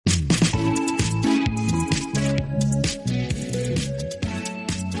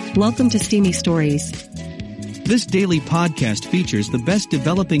Welcome to Steamy Stories. This daily podcast features the best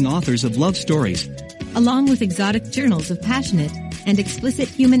developing authors of love stories, along with exotic journals of passionate and explicit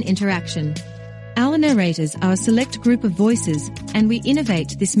human interaction. Our narrators are a select group of voices, and we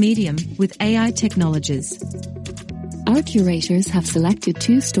innovate this medium with AI technologies. Our curators have selected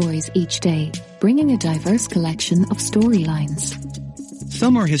 2 stories each day, bringing a diverse collection of storylines.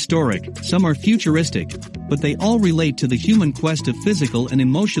 Some are historic, some are futuristic, but they all relate to the human quest of physical and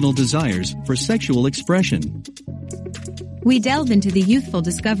emotional desires for sexual expression. We delve into the youthful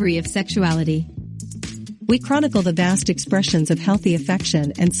discovery of sexuality. We chronicle the vast expressions of healthy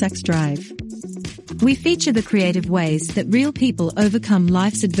affection and sex drive. We feature the creative ways that real people overcome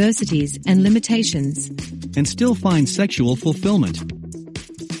life's adversities and limitations, and still find sexual fulfillment.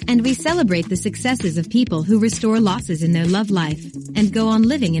 And we celebrate the successes of people who restore losses in their love life and go on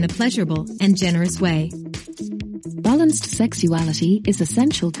living in a pleasurable and generous way. Balanced sexuality is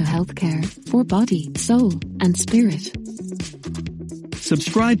essential to healthcare for body, soul, and spirit.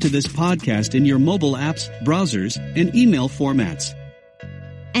 Subscribe to this podcast in your mobile apps, browsers, and email formats.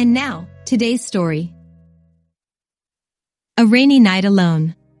 And now, today's story. A rainy night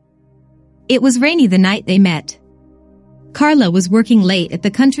alone. It was rainy the night they met. Carla was working late at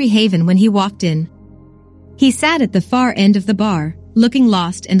the country haven when he walked in. He sat at the far end of the bar, looking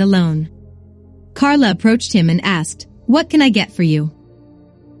lost and alone. Carla approached him and asked, "What can I get for you?"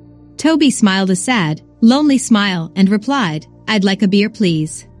 Toby smiled a sad, lonely smile and replied, "I'd like a beer,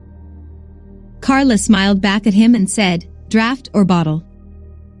 please." Carla smiled back at him and said, "Draft or bottle?"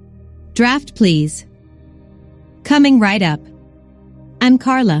 "Draft, please." "Coming right up. I'm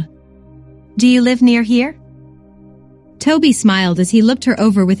Carla. Do you live near here?" Toby smiled as he looked her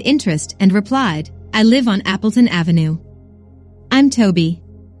over with interest and replied, "I live on Appleton Avenue." "I'm Toby.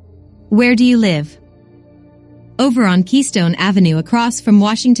 Where do you live?" "Over on Keystone Avenue across from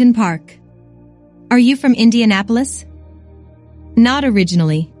Washington Park." "Are you from Indianapolis?" "Not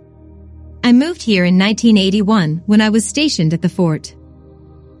originally. I moved here in 1981 when I was stationed at the fort.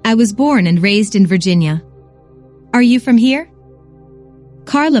 I was born and raised in Virginia. Are you from here?"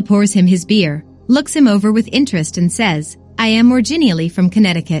 Carla pours him his beer, looks him over with interest and says, "I am originally from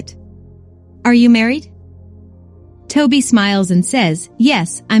Connecticut." "Are you married?" Toby smiles and says,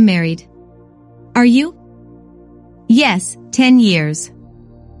 "Yes, I'm married." "Are you?" "Yes, 10 years."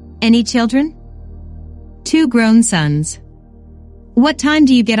 "Any children?" "2 grown sons." "What time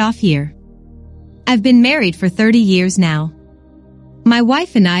do you get off here?" "I've been married for 30 years now. My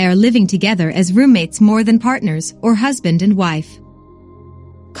wife and I are living together as roommates more than partners or husband and wife."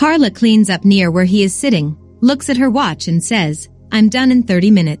 Carla cleans up near where he is sitting, looks at her watch and says, "I'm done in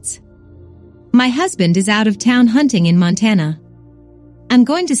 30 minutes. My husband is out of town hunting in Montana. I'm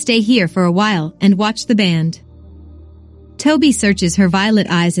going to stay here for a while and watch the band." Toby searches her violet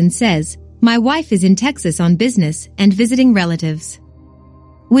eyes and says, "My wife is in Texas on business and visiting relatives.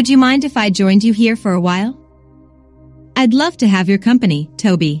 Would you mind if I joined you here for a while?" "I'd love to have your company,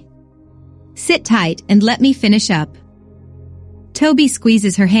 Toby. Sit tight and let me finish up." Toby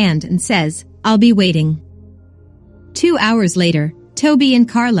squeezes her hand and says, "I'll be waiting." 2 hours later, Toby and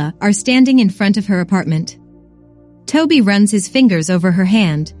Carla are standing in front of her apartment. Toby runs his fingers over her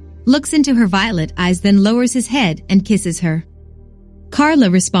hand, looks into her violet eyes, then lowers his head and kisses her. Carla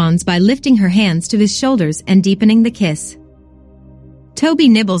responds by lifting her hands to his shoulders and deepening the kiss. Toby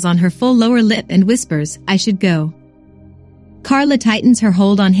nibbles on her full lower lip and whispers, "I should go." Carla tightens her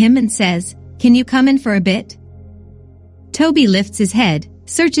hold on him and says, "Can you come in for a bit?" Toby lifts his head,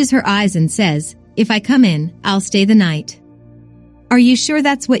 searches her eyes and says, "If I come in, I'll stay the night. Are you sure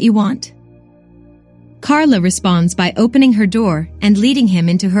that's what you want?" Carla responds by opening her door and leading him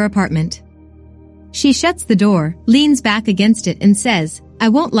into her apartment. She shuts the door, leans back against it and says, "I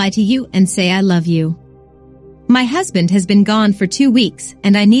won't lie to you and say I love you. My husband has been gone for 2 weeks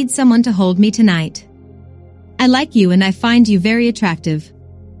and I need someone to hold me tonight. I like you and I find you very attractive.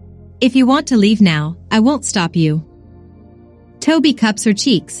 If you want to leave now, I won't stop you." Toby cups her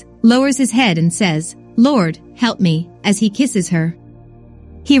cheeks, lowers his head and says, "Lord, help me," as he kisses her.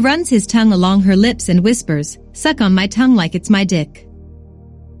 He runs his tongue along her lips and whispers, "Suck on my tongue like it's my dick."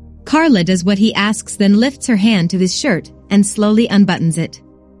 Carla does what he asks, then lifts her hand to his shirt and slowly unbuttons it.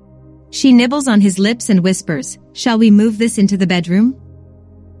 She nibbles on his lips and whispers, "Shall we move this into the bedroom?"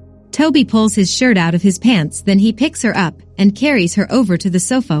 Toby pulls his shirt out of his pants, then he picks her up and carries her over to the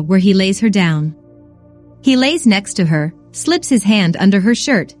sofa where he lays her down. He lays next to her, slips his hand under her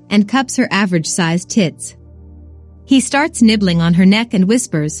shirt and cups her average-sized tits. He starts nibbling on her neck and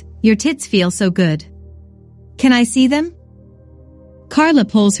whispers, "Your tits feel so good. Can I see them?" Carla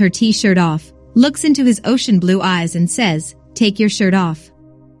pulls her t-shirt off, looks into his ocean blue eyes and says, "Take your shirt off."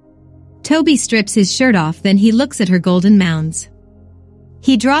 Toby strips his shirt off, then he looks at her golden mounds.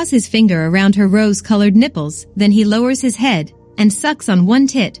 He draws his finger around her rose-colored nipples, then he lowers his head and sucks on one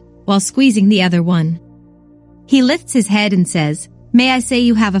tit while squeezing the other one. He lifts his head and says, "May I say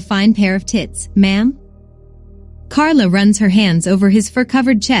you have a fine pair of tits, ma'am?" Carla runs her hands over his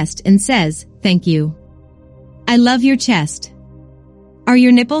fur-covered chest and says, "Thank you. I love your chest. Are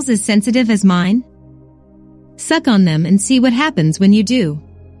your nipples as sensitive as mine? Suck on them and see what happens when you do."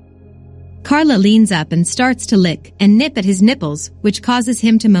 Carla leans up and starts to lick and nip at his nipples, which causes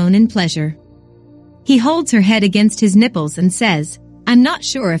him to moan in pleasure. He holds her head against his nipples and says, "I'm not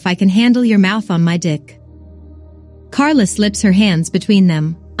sure if I can handle your mouth on my dick." Carla slips her hands between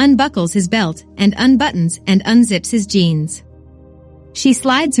them, unbuckles his belt, and unbuttons and unzips his jeans. She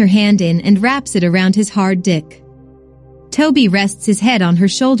slides her hand in and wraps it around his hard dick. Toby rests his head on her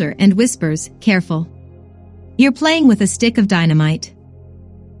shoulder and whispers, "Careful. You're playing with a stick of dynamite."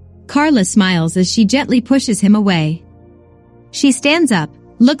 Carla smiles as she gently pushes him away. She stands up,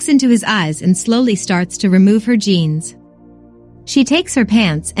 looks into his eyes and slowly starts to remove her jeans. She takes her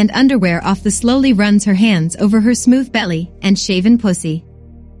pants and underwear off, slowly runs her hands over her smooth belly and shaven pussy.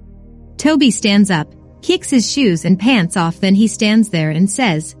 Toby stands up, kicks his shoes and pants off, then he stands there and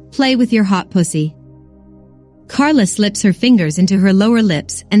says, "Play with your hot pussy." Carla slips her fingers into her lower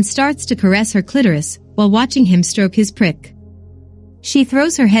lips and starts to caress her clitoris while watching him stroke his prick. She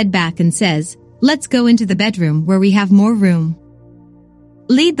throws her head back and says, "Let's go into the bedroom where we have more room."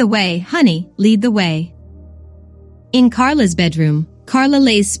 "Lead the way, honey, lead the way." In Carla's bedroom, Carla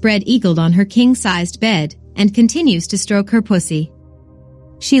lays spread-eagled on her king-sized bed and continues to stroke her pussy.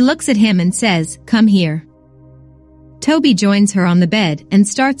 She looks at him and says, "Come here." Toby joins her on the bed and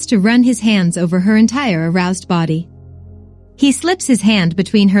starts to run his hands over her entire aroused body. He slips his hand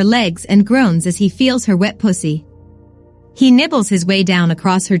between her legs and groans as he feels her wet pussy. He nibbles his way down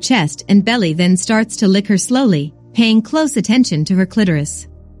across her chest and belly, then starts to lick her slowly, paying close attention to her clitoris.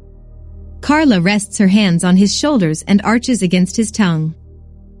 Carla rests her hands on his shoulders and arches against his tongue.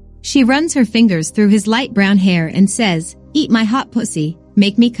 She runs her fingers through his light brown hair and says, "Eat my hot pussy,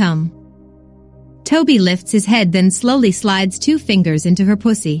 make me come." Toby lifts his head, then slowly slides 2 fingers into her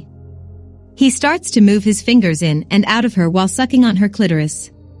pussy. He starts to move his fingers in and out of her while sucking on her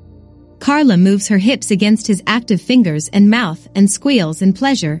clitoris. Carla moves her hips against his active fingers and mouth and squeals in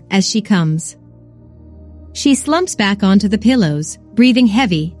pleasure as she comes. She slumps back onto the pillows, breathing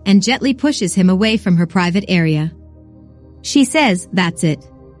heavy, and gently pushes him away from her private area. She says, "That's it.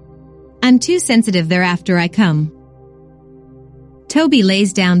 I'm too sensitive thereafter I come." Toby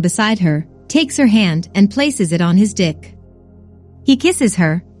lays down beside her, takes her hand and places it on his dick. He kisses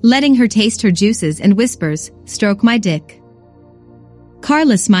her, letting her taste her juices and whispers, "Stroke my dick."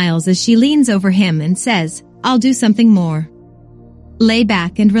 Carla smiles as she leans over him and says, "I'll do something more. Lay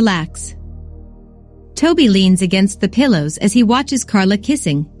back and relax." Toby leans against the pillows as he watches Carla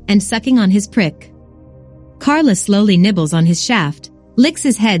kissing and sucking on his prick. Carla slowly nibbles on his shaft, licks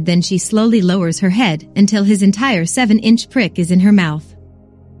his head, then she slowly lowers her head until his entire 7-inch prick is in her mouth.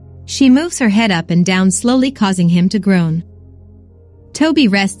 She moves her head up and down slowly, causing him to groan. Toby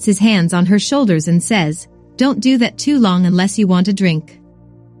rests his hands on her shoulders and says, "Don't do that too long unless you want a drink."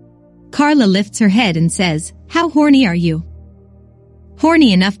 Carla lifts her head and says, "How horny are you?"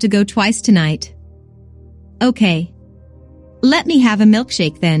 "Horny enough to go twice tonight." "Okay. Let me have a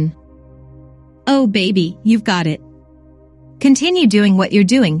milkshake then." "Oh baby, you've got it. Continue doing what you're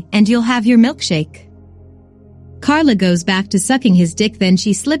doing and you'll have your milkshake." Carla goes back to sucking his dick, then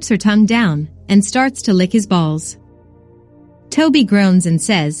she slips her tongue down and starts to lick his balls. Toby groans and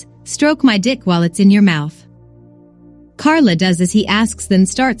says, "Stroke my dick while it's in your mouth." Carla does as he asks, then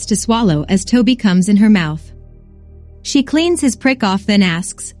starts to swallow as Toby comes in her mouth. She cleans his prick off, then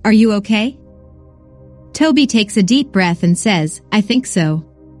asks, "Are you okay?" Toby takes a deep breath and says, "I think so.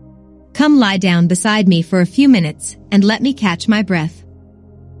 Come lie down beside me for a few minutes and let me catch my breath."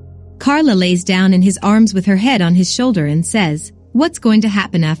 Carla lays down in his arms with her head on his shoulder and says, "What's going to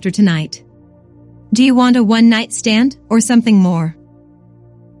happen after tonight? Do you want a one-night stand or something more?"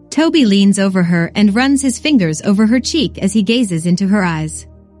 Toby leans over her and runs his fingers over her cheek as he gazes into her eyes.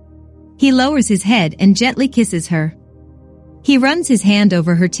 He lowers his head and gently kisses her. He runs his hand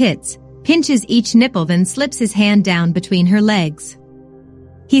over her tits, pinches each nipple, then slips his hand down between her legs.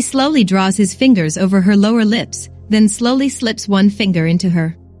 He slowly draws his fingers over her lower lips, then slowly slips one finger into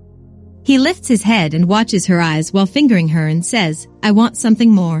her. He lifts his head and watches her eyes while fingering her and says, "I want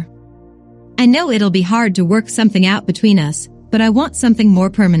something more. I know it'll be hard to work something out between us, but I want something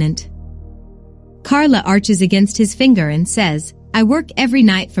more permanent." Carla arches against his finger and says, "I work every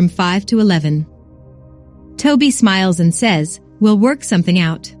night from 5 to 11. Toby smiles and says, "We'll work something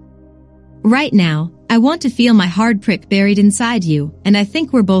out." Right now, I want to feel my hard prick buried inside you, and I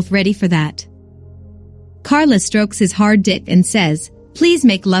think we're both ready for that. Carla strokes his hard dick and says, "Please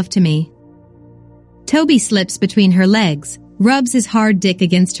make love to me." Toby slips between her legs, rubs his hard dick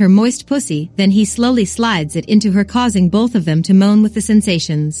against her moist pussy, then he slowly slides it into her, causing both of them to moan with the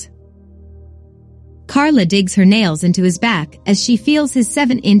sensations. Carla digs her nails into his back as she feels his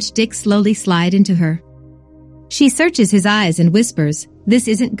 7-inch dick slowly slide into her. She searches his eyes and whispers, "This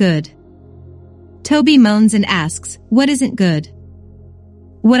isn't good." Toby moans and asks, "What isn't good?"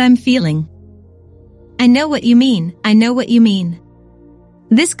 "What I'm feeling." "I know what you mean, I know what you mean.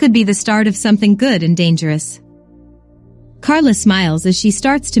 This could be the start of something good and dangerous." Carla smiles as she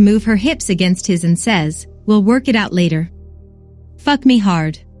starts to move her hips against his and says, "We'll work it out later. Fuck me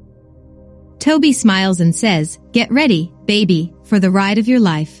hard." Toby smiles and says, "Get ready, baby, for the ride of your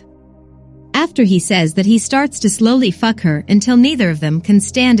life." After he says that, he starts to slowly fuck her until neither of them can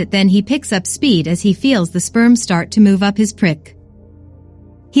stand it. Then he picks up speed as he feels the sperm start to move up his prick.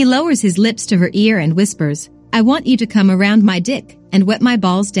 He lowers his lips to her ear and whispers, "I want you to come around my dick and wet my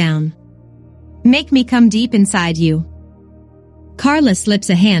balls down. Make me come deep inside you." Carla slips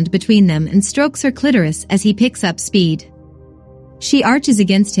a hand between them and strokes her clitoris as he picks up speed. She arches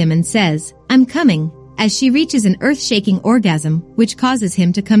against him and says, "I'm coming," as she reaches an earth-shaking orgasm, which causes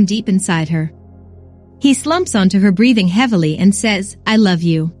him to come deep inside her. He slumps onto her, breathing heavily, and says, "I love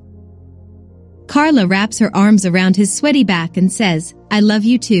you." Carla wraps her arms around his sweaty back and says, "I love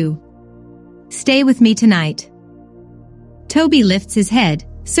you too. Stay with me tonight." Toby lifts his head,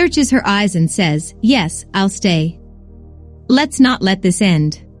 searches her eyes and says, "Yes, I'll stay. Let's not let this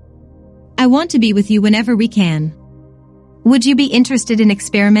end. I want to be with you whenever we can. Would you be interested in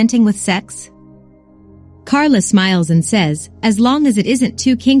experimenting with sex?" Carla smiles and says, "As long as it isn't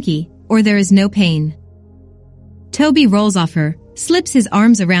too kinky, or there is no pain." Toby rolls off her, slips his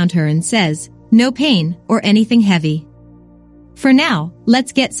arms around her and says, "No pain, or anything heavy. For now,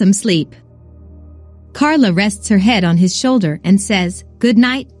 let's get some sleep." Carla rests her head on his shoulder and says, "Good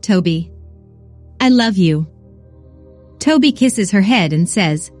night, Toby. I love you." Toby kisses her head and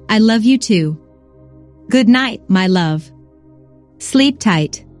says, "I love you too. Good night, my love. Sleep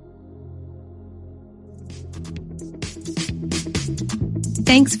tight."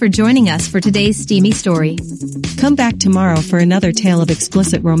 Thanks for joining us for today's steamy story. Come back tomorrow for another tale of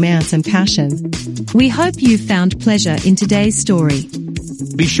explicit romance and passion. We hope you found pleasure in today's story.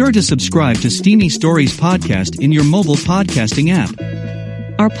 Be sure to subscribe to Steamy Stories podcast in your mobile podcasting app.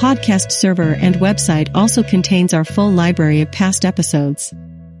 Our podcast server and website also contains our full library of past episodes.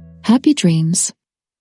 Happy dreams.